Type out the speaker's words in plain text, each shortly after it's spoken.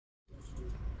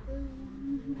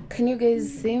Can you guys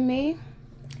see me?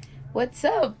 What's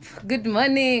up? Good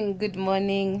morning. Good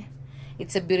morning.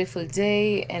 It's a beautiful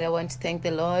day, and I want to thank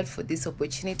the Lord for this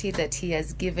opportunity that He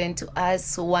has given to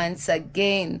us once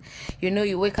again. You know,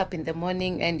 you wake up in the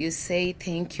morning and you say,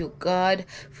 "Thank you, God,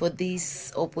 for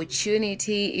this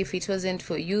opportunity. If it wasn't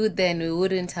for you, then we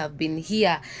wouldn't have been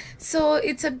here." So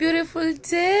it's a beautiful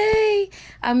day.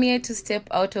 I'm here to step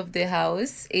out of the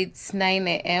house. It's 9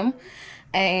 a.m.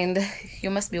 And you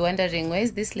must be wondering, where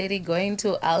is this lady going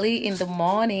to early in the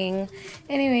morning?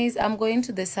 Anyways, I'm going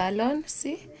to the salon.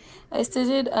 See, I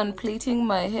started unplaiting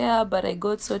my hair, but I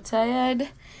got so tired,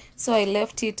 so I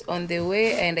left it on the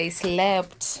way and I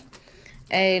slept.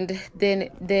 And then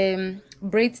the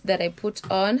braids that I put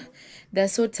on, they're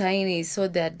so tiny, so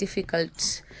they're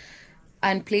difficult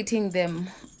unplaiting them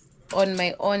on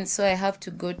my own, so I have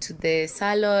to go to the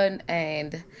salon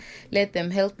and let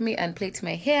them help me unplait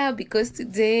my hair, because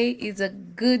today is a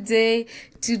good day.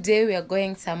 Today we are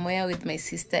going somewhere with my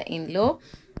sister-in-law,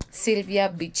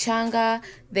 SylviaAndKoreeBichangaand.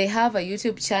 They have a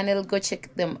YouTube channel. Go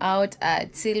check them out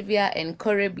at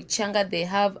SylviaAndKoreeBichangaand. They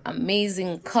have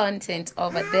amazing content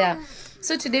over there.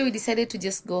 So today we decided to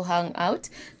just go hang out,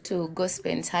 to go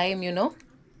spend time, you know,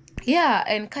 yeah,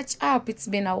 and catch up. It's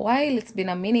been a while, it's been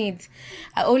a minute.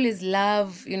 I always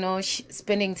love, you know,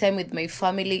 spending time with my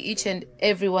family, each and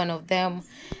every one of them.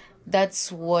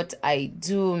 That's what I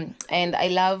do, and I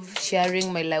love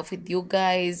sharing my life with you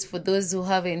guys. For those who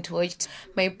haven't watched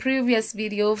my previous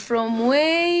video from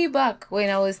way back when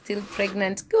I was still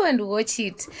pregnant, go and watch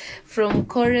it, from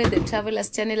Kore the Traveler's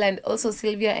channel and also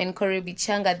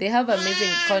SylviaAndKoreeBichangaand. They have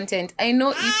amazing content. I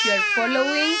know if you are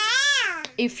following,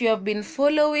 if you have been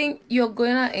following, you're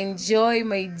gonna enjoy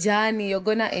my journey. You're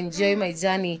gonna enjoy my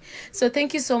journey. So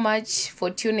thank you so much for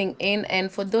tuning in.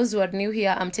 And for those who are new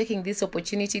here, I'm taking this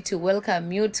opportunity to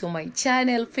welcome you to my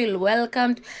channel. Feel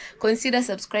welcomed. Consider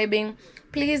subscribing.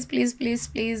 Please, please, please,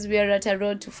 please. We are at a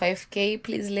road to 5K.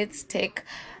 Please, let's take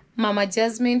Mama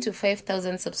Jasmine to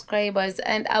 5,000 subscribers,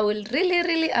 and I will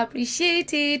really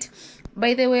appreciate it.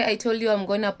 By the way, I told you I'm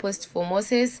gonna post for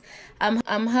Moses.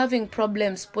 I'm having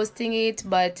problems posting it,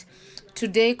 but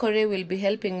today Kore will be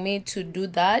helping me to do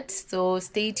that. So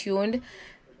stay tuned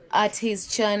at his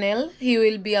channel. He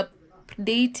will be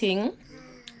updating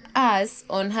us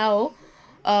on how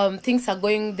things are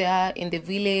going there in the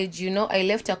village. You know, I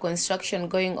left a construction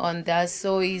going on there,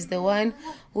 so he's the one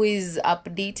who is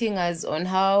updating us on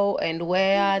how and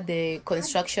where the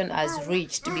construction has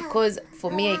reached, because for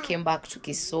me, I came back to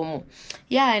Kisumu.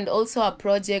 Yeah, and also a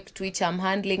project which I'm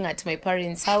handling at my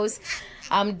parents' house.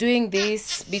 I'm doing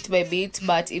this bit by bit,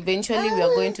 but eventually we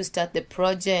are going to start the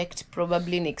project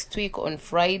probably next week on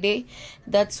Friday.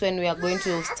 That's when we are going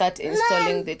to start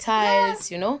installing the tiles,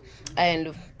 you know,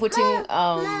 and putting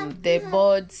the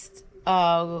boards,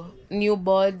 new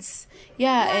boards.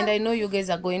 Yeah, and I know you guys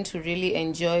are going to really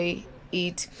enjoy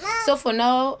it. So for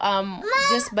now,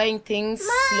 just buying things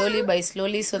slowly by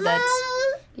slowly, so that,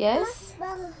 yes,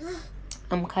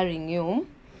 I'm carrying you,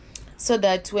 so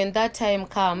that when that time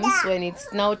comes, when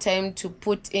it's now time to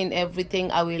put in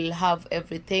everything, I will have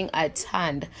everything at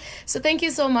hand. So thank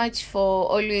you so much for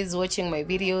always watching my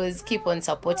videos. Keep on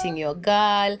supporting your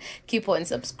girl, keep on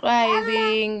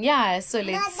subscribing. Yeah, so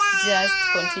let's just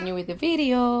continue with the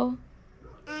video.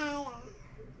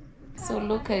 So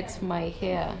look at my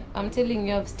hair. I'm telling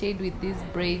you, I've stayed with these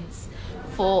braids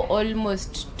for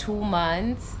almost 2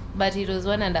 months, but it was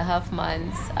 1.5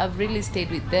 months. I've really stayed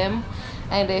with them,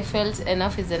 and I felt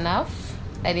enough is enough.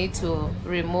 I need to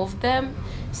remove them.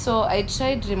 So I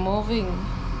tried removing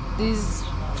this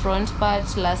front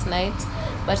part last night,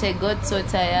 but I got so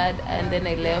tired, and then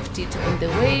I left it on the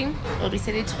way. I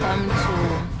decided to come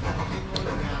to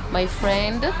my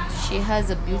friend. She has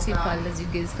a beauty parlor, as you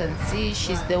guys can see.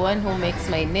 She's the one who makes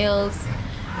my nails,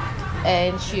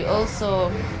 and she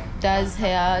also does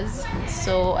hairs.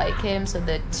 So I came so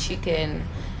that she can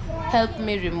help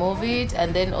me remove it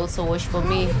and then also wash for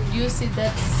me. Do you see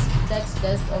that dust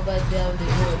over there on the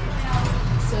road?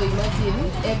 So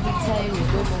imagine every time you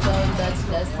go down, that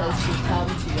dust has to come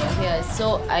to your hair.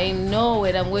 So I know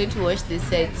when I'm going to wash this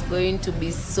hair, it's going to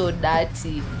be so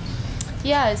dirty.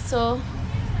 Yeah, so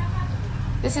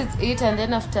this is it. And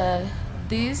then after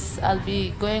this, I'll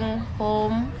be going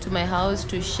home to my house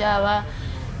to shower,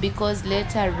 because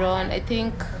later on, I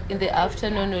think in the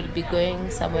afternoon, we'll be going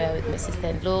somewhere with my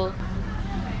sister-in-law.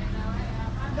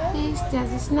 It's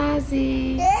just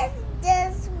snazzy.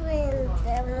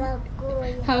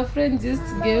 Her friend just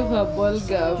gave her ball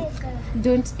gum.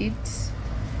 Don't eat.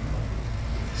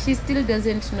 She still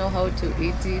doesn't know how to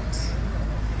eat it.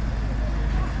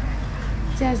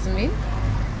 Jasmine.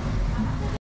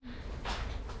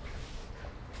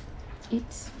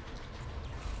 Eat.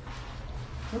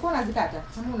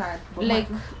 Like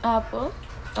apple.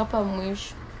 Apple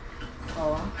mwish.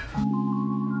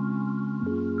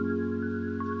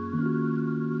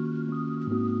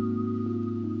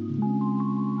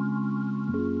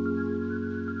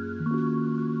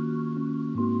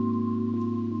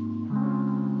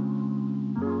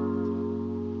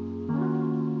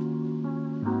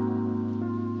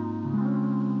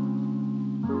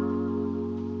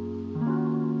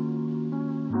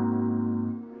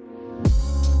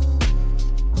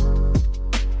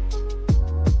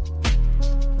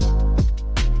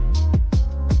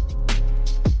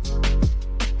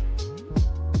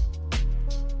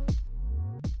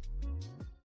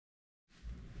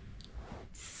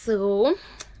 So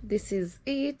this is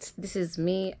it. This is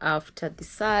me after the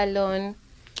salon.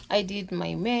 I did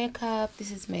my makeup.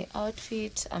 This is my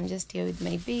outfit. I'm just here with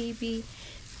my baby.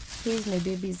 Here's my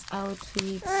baby's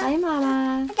outfit. Hi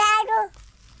mama.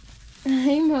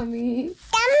 Hi mommy.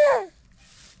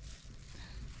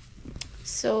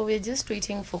 So we're just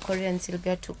waiting for Corey and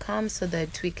Sylvia to come so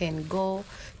that we can go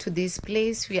to this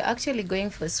place. We are actually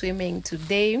going for swimming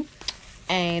today.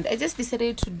 And I just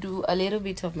decided to do a little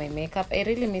bit of my makeup. I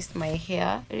really missed my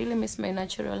hair. I really missed my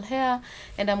natural hair.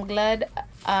 And I'm glad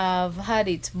I've had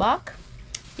it back.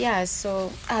 Yeah,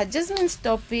 so Jasmine,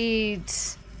 stop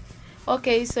it.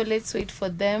 Okay, so let's wait for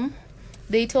them.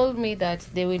 They told me that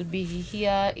they will be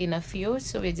here in a few.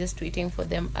 So we're just waiting for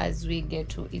them as we get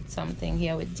to eat something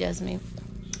here with Jasmine.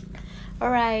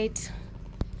 Alright.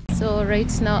 So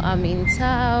right now I'm in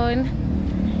town.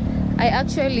 I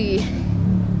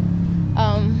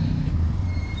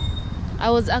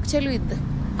was actually with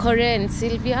Corey and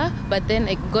Sylvia, but then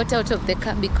I got out of the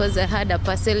car because I had a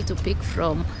parcel to pick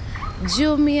from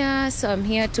Jumia. So I'm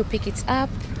here to pick it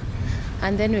up,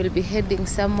 and then we'll be heading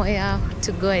somewhere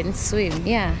to go and swim.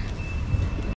 Yeah.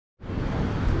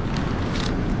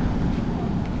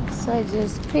 So I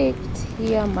just picked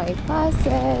here my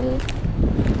parcel.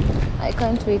 I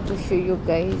can't wait to show you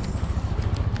guys.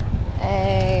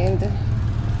 And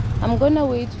I'm gonna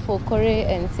wait for Corey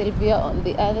and Sylvia on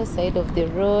the other side of the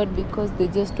road because they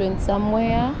just went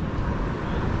somewhere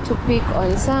to pick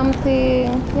on something.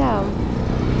 Yeah.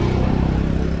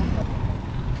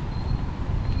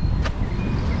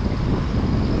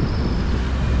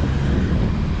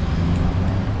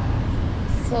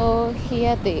 So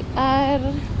here they are.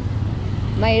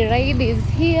 My ride is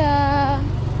here.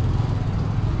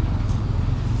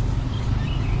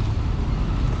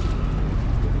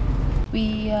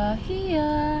 We are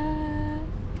here.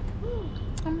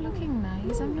 I'm looking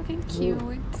nice. I'm looking cute.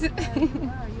 Wow, you're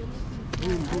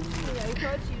looking actually, I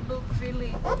thought you looked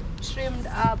really trimmed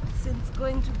up since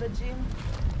going to the gym.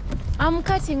 I'm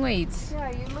cutting weight.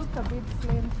 Yeah, you look a bit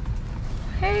slim.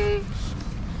 Hey.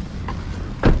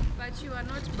 But you are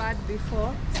not bad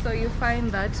before, so you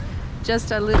find that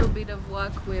just a little bit of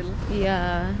work will.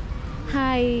 Yeah.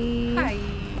 Hi. Hi.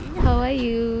 How are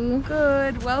you?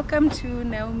 Good. Welcome to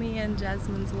Naomi and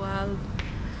Jasmine's world.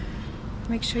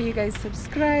 Make sure you guys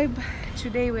subscribe.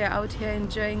 Today we're out here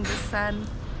enjoying the sun of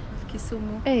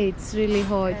Kisumu. Hey, it's really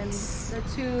hot. And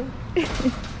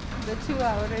the two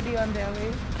are already on their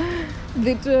way.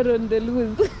 The two are on the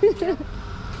loose. Yep.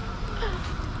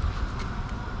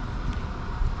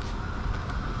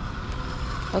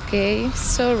 Okay,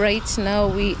 so right now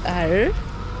we are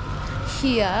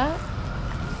here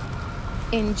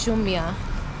in Jumia. Oh,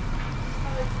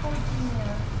 it's called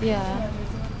Jumia. Yeah,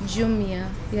 Jumia.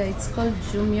 Yeah, it's called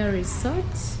Jumia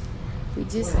Resort. We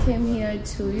just came here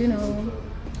to, you know,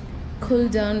 cool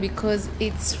down because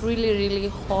it's really, really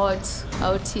hot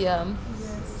out here.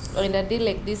 Yes. And a day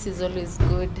like this is always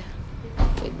good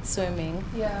with swimming.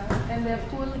 Yeah, and the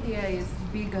pool here is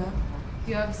bigger.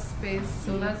 You have space,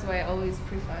 so that's why I always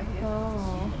prefer here.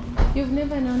 Oh, you've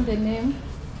never known the name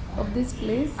of this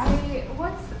place? I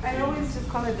always just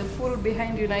call it the pool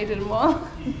behind United Mall.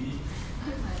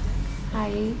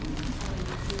 Hi.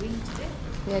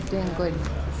 We are doing good.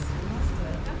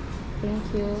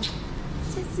 Thank you.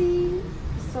 Jessie.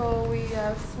 So we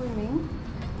are swimming.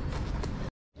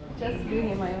 Just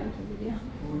doing my own video.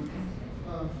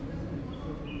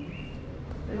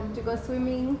 Ready to go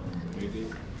swimming?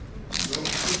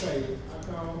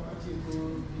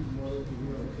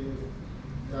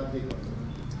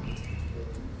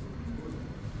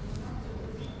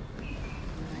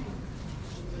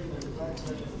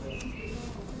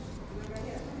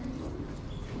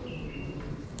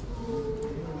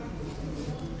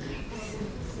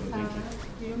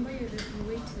 Remember your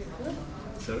way to the club?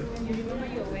 Sorry? You remember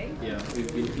your way? Yeah,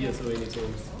 we've been here so many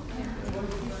times.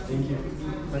 Thank you.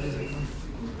 What is it?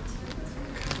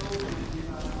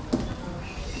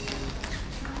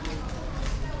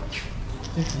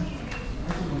 So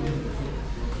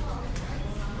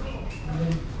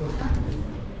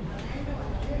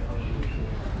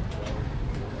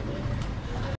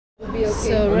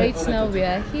right now we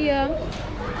are here.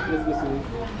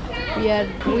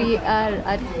 We are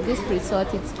at this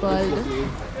resort. It's called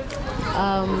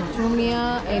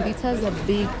Jumia, and it has a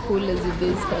big pool, as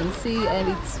you guys can see, and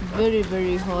it's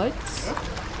very hot.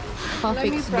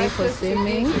 Perfect day for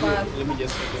swimming. Let me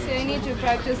just. So I need to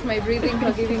practice my breathing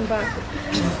for giving back.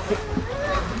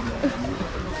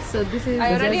 So this is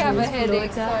I already have a Jasmine's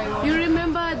headache, floater. You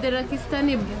remember the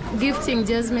Rakistani gifting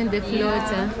Jasmine the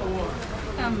floater?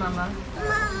 Yeah, Mama.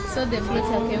 So the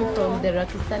floater came from the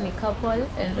Rakistani couple,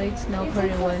 and right now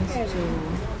Corey wants to.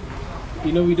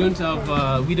 You know, we don't have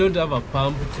a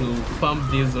pump to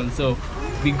pump this one, so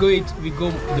we go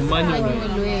the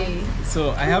manual way.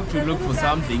 So I have to look for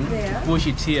something to push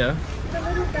it here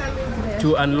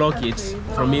to unlock it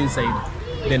from inside.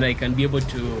 Then I can be able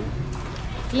to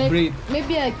breathe.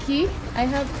 Maybe a key. I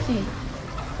have key.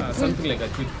 Something like a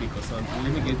toothpick or something.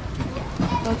 Let me get toothpick.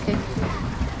 Okay.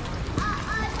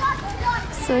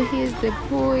 So here's the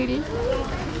pool.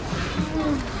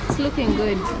 It's looking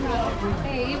good.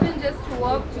 Hey, even just to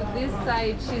walk to this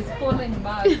side, she's pulling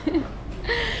back.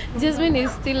 Jasmine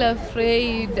is still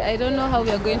afraid. I don't know how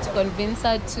we are going to convince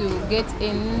her to get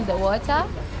in the water.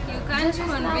 You can't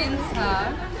convince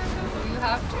her. You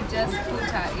have to just put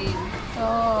her in.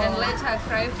 And let her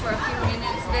cry for a few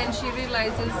minutes. Then she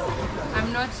realizes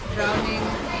I'm not drowning.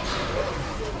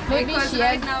 Maybe because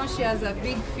right now she has a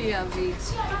big fear of it.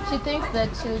 She thinks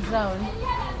that she'll drown.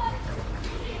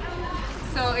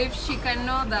 So if she can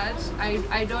know that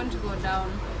I don't go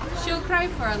down, she'll cry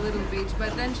for a little bit,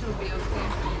 but then she'll be okay.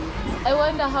 I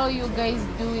wonder how you guys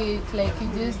do it. Like you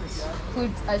just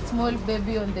put a small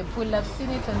baby on the pool. I've seen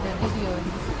it on the videos.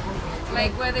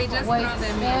 Like where they just throw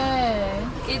them in. Yeah.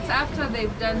 It's after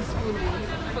they've done school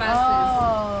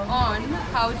classes on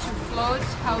how to float,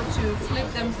 how to flip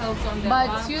themselves on their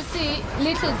back. You see,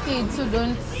 little kids who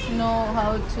don't know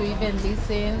how to even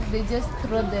listen, they just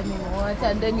throw them in water,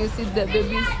 and then you see the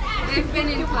babies. They've been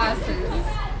in classes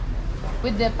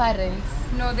with their parents.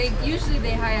 No, they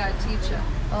hire a teacher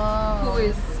who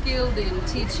is skilled in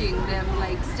teaching them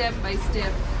like step by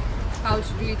step how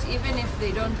to do it. Even if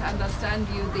they don't understand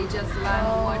you, they just learn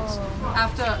what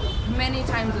after many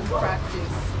times of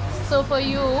practice. So for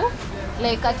you,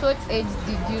 like at what age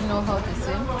did you know how to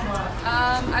swim?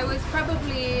 I was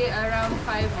probably around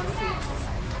 5 or 6.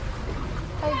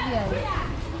 5 years.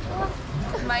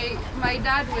 My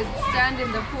dad would stand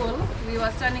in the pool. We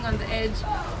were standing on the edge.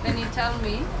 Then he'd tell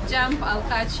me, "Jump, I'll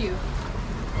catch you."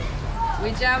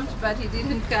 We jumped, but he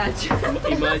didn't catch.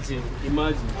 Imagine.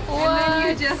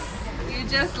 And then you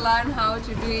just learn how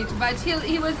to do it. But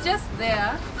he was just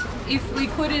there. If we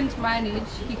couldn't manage,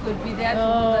 he could be there to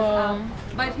hold us up.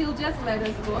 But he'll just let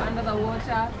us go under the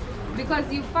water.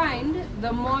 Because you find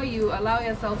the more you allow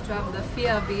yourself to have the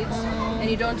fear of it and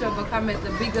you don't overcome it,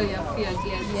 the bigger your fear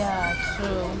gets. Yeah,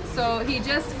 true. So he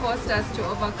just forced us to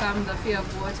overcome the fear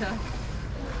of water.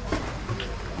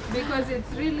 Because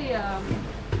it's really a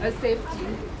safety.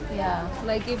 Yeah.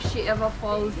 Like if she ever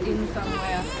falls in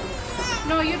somewhere.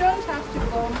 No, you don't have to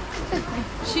go.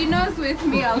 She knows with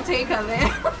me, I'll take her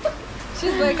there.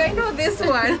 She's like, I know this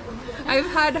one. I've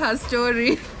heard her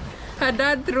story. Her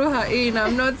dad threw her in.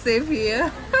 I'm not safe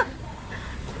here.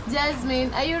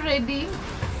 Jasmine, are you ready?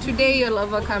 Today you'll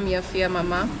overcome your fear,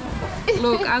 Mama.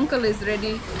 Look, Uncle is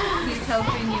ready. He's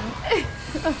helping you.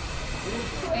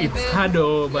 It's hard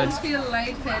though, but I feel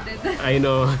lightheaded. I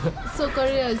know. So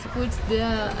Korea has put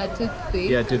there a toothpick.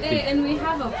 Yeah, toothpick. And we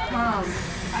have a pump.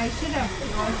 I should have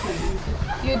brought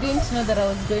it. You didn't know that I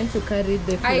was going to carry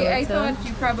the floater? I thought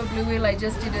you probably will. I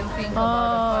just didn't think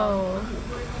about it.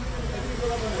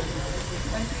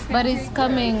 But it's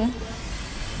coming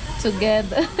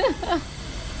together.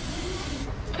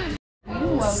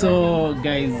 So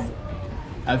guys,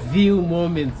 a few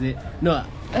moments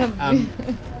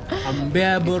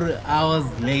unbearable hours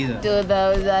later.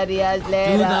 2,000 years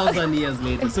later. 2,000 years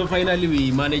later. So finally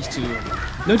we managed to,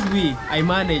 I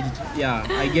managed, yeah,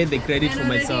 I get the credit for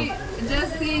myself.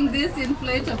 Just seeing this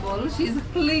inflatable, she's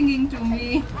clinging to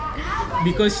me.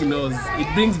 Because she knows, it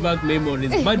brings back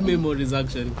memories, bad memories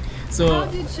actually. So, how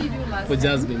did she do last for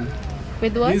Jasmine.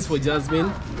 With what? This is for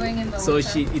Jasmine. Going in the so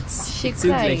water. it seems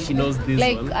like she knows this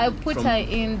like one. I put her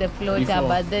in the floater, before.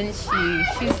 but then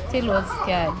she still was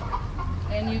scared.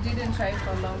 And you didn't try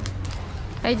for long?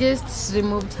 I just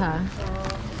removed her.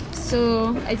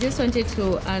 So I just wanted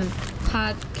to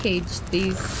unpackage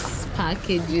this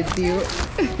package with you.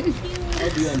 How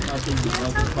do you unpackage the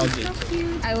package?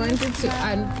 I wanted to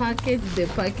unpackage the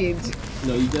package.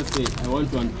 No, you just say, I want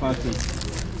to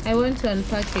unpackage. I want to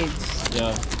unpackage.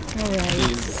 Yeah.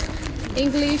 Alright.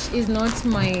 English is not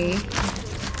my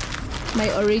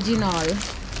original.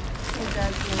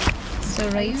 So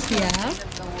right here,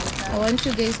 I want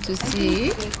you guys to see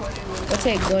what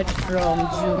I got from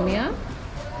Jumia.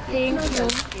 Thank you. So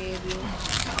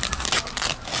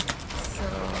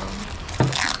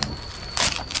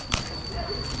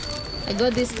I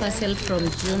got this parcel from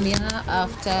Jumia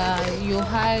after you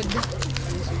had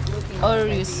or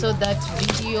you saw that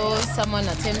video, someone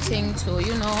attempting to,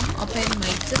 you know, open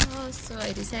my door. So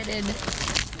I decided,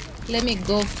 let me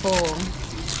go for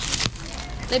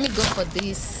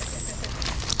this.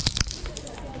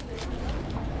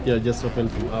 Yeah, just open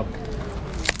from up.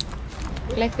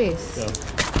 Like this. Yeah.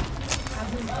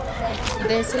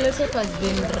 The sellotape has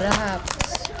been wrapped.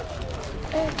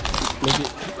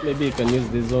 Maybe you can use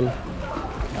this one.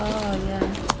 Oh yeah.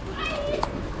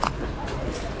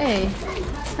 Hey,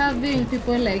 having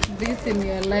people like this in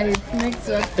your life makes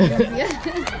work easier.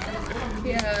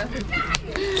 Yeah.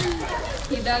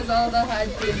 He does all the hard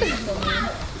things for me.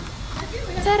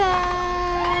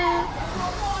 Ta-da!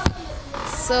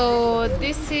 So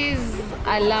this is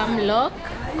alarm lock.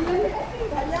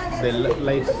 The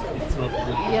light, it's not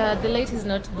good. Yeah, the light is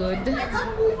not good.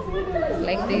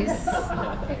 Like this.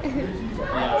 Yeah,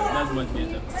 that's much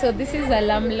better. So this is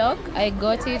alarm lock. I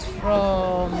got it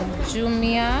from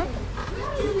Jumia.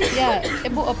 Yeah,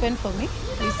 able open for me.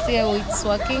 You see how it's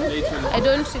working. I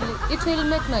don't really, it will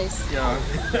make noise. Yeah.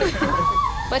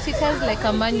 But it has like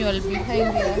a manual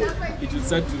behind here. It will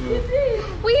start to.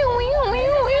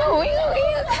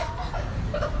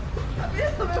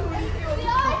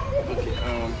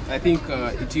 I think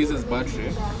it uses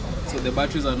battery, so the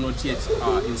batteries are not yet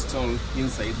installed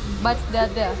inside. But they're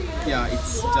there. Yeah,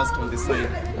 it's just on the side.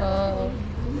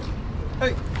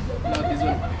 Hey, no, this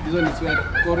one is where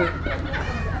Kore.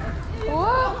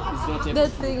 What? It's not able.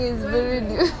 That thing is very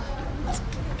new.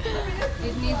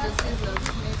 It needs a scissors,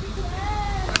 maybe.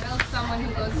 Or else someone who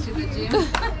goes to the gym.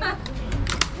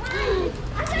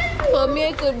 For me,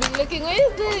 I could be looking.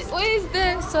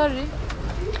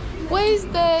 Where is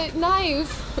the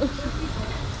knife?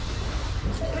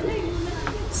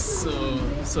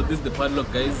 So this is the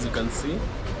padlock, guys. You can see,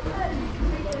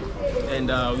 and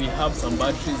we have some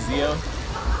batteries here,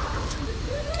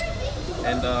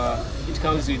 and it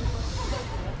comes with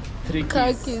 3 Car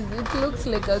keys. keys. It looks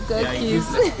like a car Yeah, keys.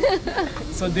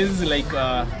 so this is like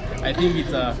I think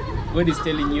it's God is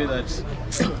telling you that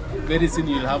very soon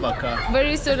you'll have a car.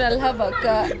 Very soon I'll have a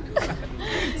car.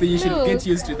 So you should No. get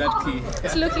used to that key.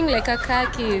 It's looking like a car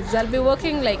keys. I'll be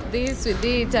walking like this with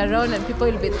it around and people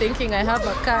will be thinking I have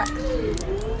a car.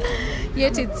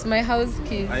 Yet it's my house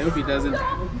keys. I hope he doesn't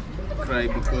cry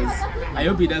because I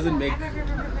hope he doesn't make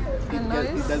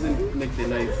noise? it doesn't make the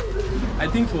noise. I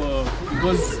think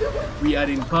because we are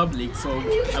in public, so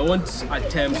I won't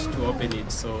attempt to open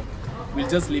it. So we'll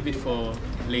just leave it for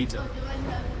later.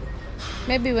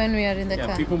 Maybe when we are in the Yeah,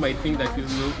 car. people might think that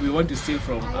we want to steal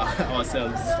from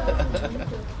ourselves.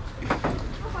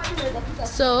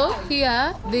 So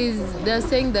here they're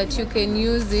saying that you can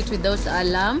use it without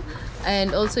alarm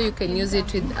and also you can use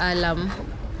it with alarm.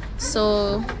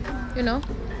 So, you know,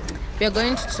 we are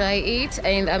going to try it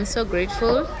and I'm so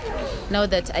grateful now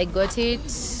that I got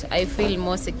it. I feel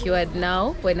more secured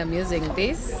now when I'm using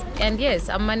this. And yes,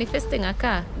 I'm manifesting a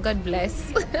car. God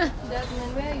bless. Jasmine,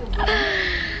 where are you going?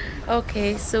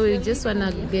 Okay, so we just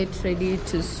wanna get ready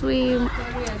to swim.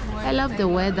 I love the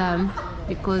weather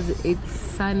because it's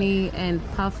sunny and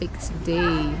perfect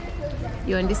day.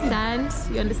 You understand?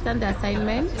 You understand the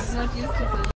assignment? Not used to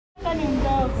it.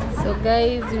 So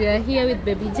guys, we are here with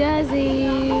baby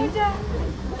Jazzy.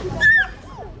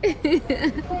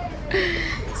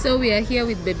 So we are here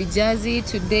with baby Jazzy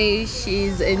today.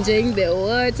 She's enjoying the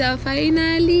water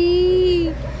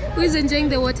finally. Who is enjoying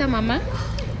the water, mama?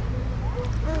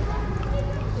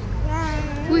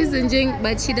 Who is enjoying?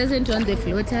 But she doesn't want the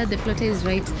floater. The floater is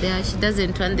right there. She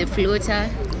doesn't want the floater.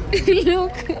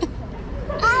 Look,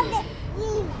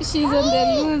 she's on the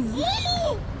loose.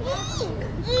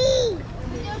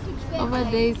 Over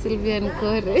there is Sylvia and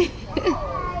Kore.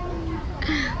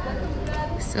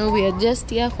 So we are just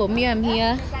here. For me, I'm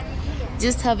here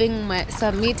just having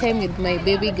some me time with my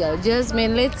baby girl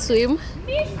Jasmine. Let's swim.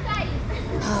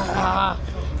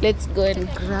 Let's go and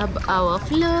grab our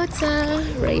floater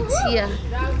right here.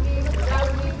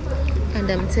 And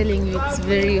I'm telling you, it's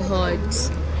very hot.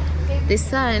 The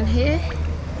sun here,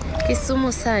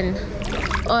 Kisumu sun,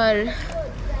 or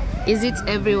is it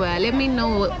everywhere? Let me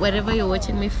know wherever you're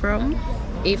watching me from.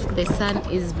 if the sun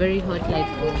is very hot like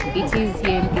it is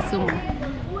here in Kisumu.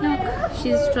 Look,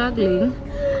 she's struggling.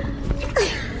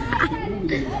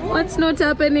 What's not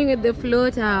happening with the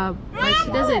floater? But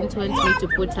she doesn't want me to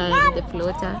put her in the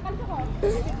floater.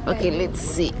 Okay, let's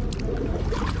see.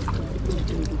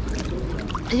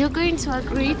 Are you going to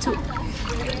agree to?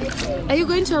 Are you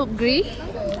going to agree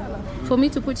for me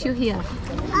to put you here?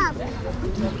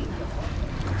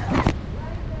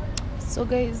 So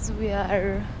guys, we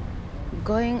are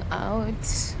going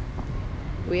out.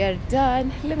 We are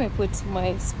done. Let me put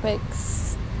my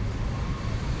specs.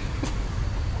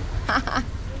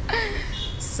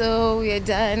 So we are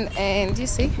done, and you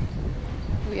see,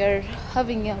 we are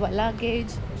having our luggage.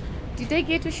 Did I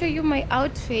get to show you my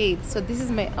outfit? So this is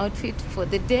my outfit for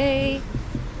the day,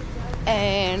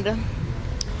 and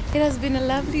it has been a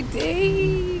lovely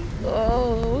day.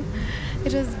 Oh,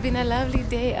 it has been a lovely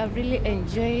day. I've really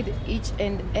enjoyed each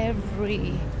and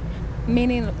every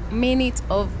minute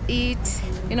of it.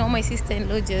 You know, my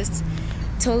sister-in-law just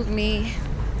told me,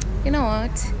 you know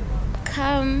what,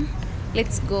 come,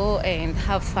 let's go and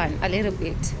have fun a little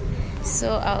bit.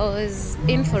 So I was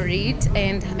in for it,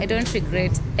 and I don't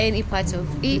regret any part of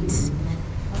it.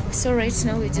 So right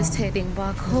now we're just heading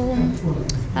back home.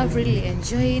 I've really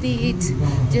enjoyed it.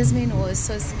 Jasmine was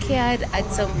so scared at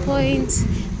some point,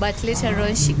 but later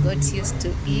on she got used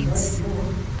to it,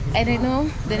 and I know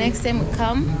the next time we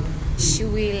come she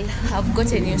will have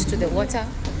gotten used to the water,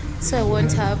 so I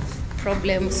won't have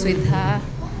problems with her.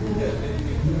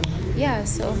 Yeah,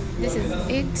 so this is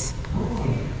it.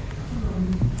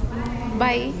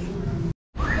 Bye.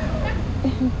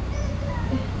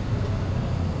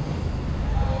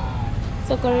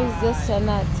 So Corey is just trying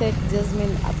to take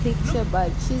Jasmine a picture,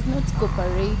 but she's not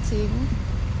cooperating.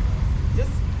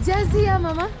 Just here,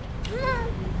 Mama.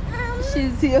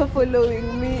 She's here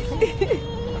following me.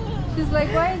 She's like,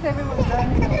 why is everyone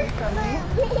running away from me?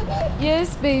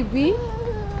 Yes, baby.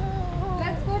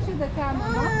 Let's go to the car,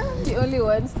 Mama. She only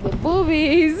wants the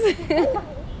boobies.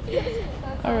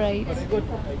 All right. But I got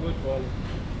one.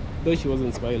 Though she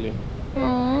wasn't smiling.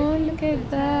 Oh, look at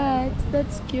that.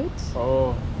 That's cute.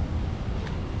 Oh.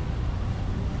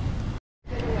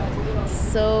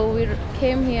 So we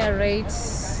came here right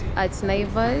at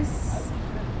Naivas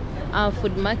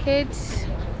food market.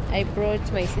 I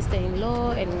brought my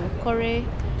sister-in-law and Corey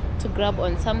to grab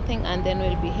on something, and then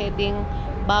we'll be heading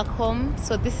back home.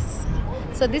 So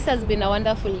this has been a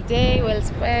wonderful day, well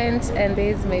spent, and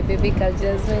there's my baby girl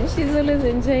Jasmine. She's always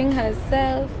enjoying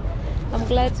herself. I'm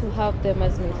glad to have them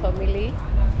as my family.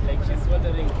 Like she's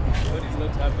wondering what is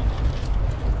not happening.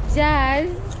 Jazz.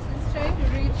 She's trying to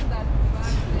reach that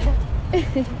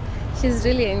back. She's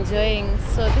really enjoying.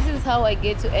 So this is how I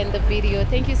get to end the video.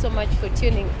 Thank you so much for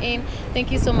tuning in.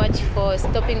 Thank you so much for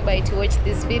stopping by to watch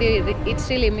this video. It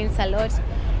really means a lot.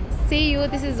 See you.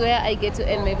 This is where I get to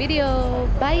end my video.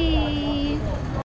 Bye.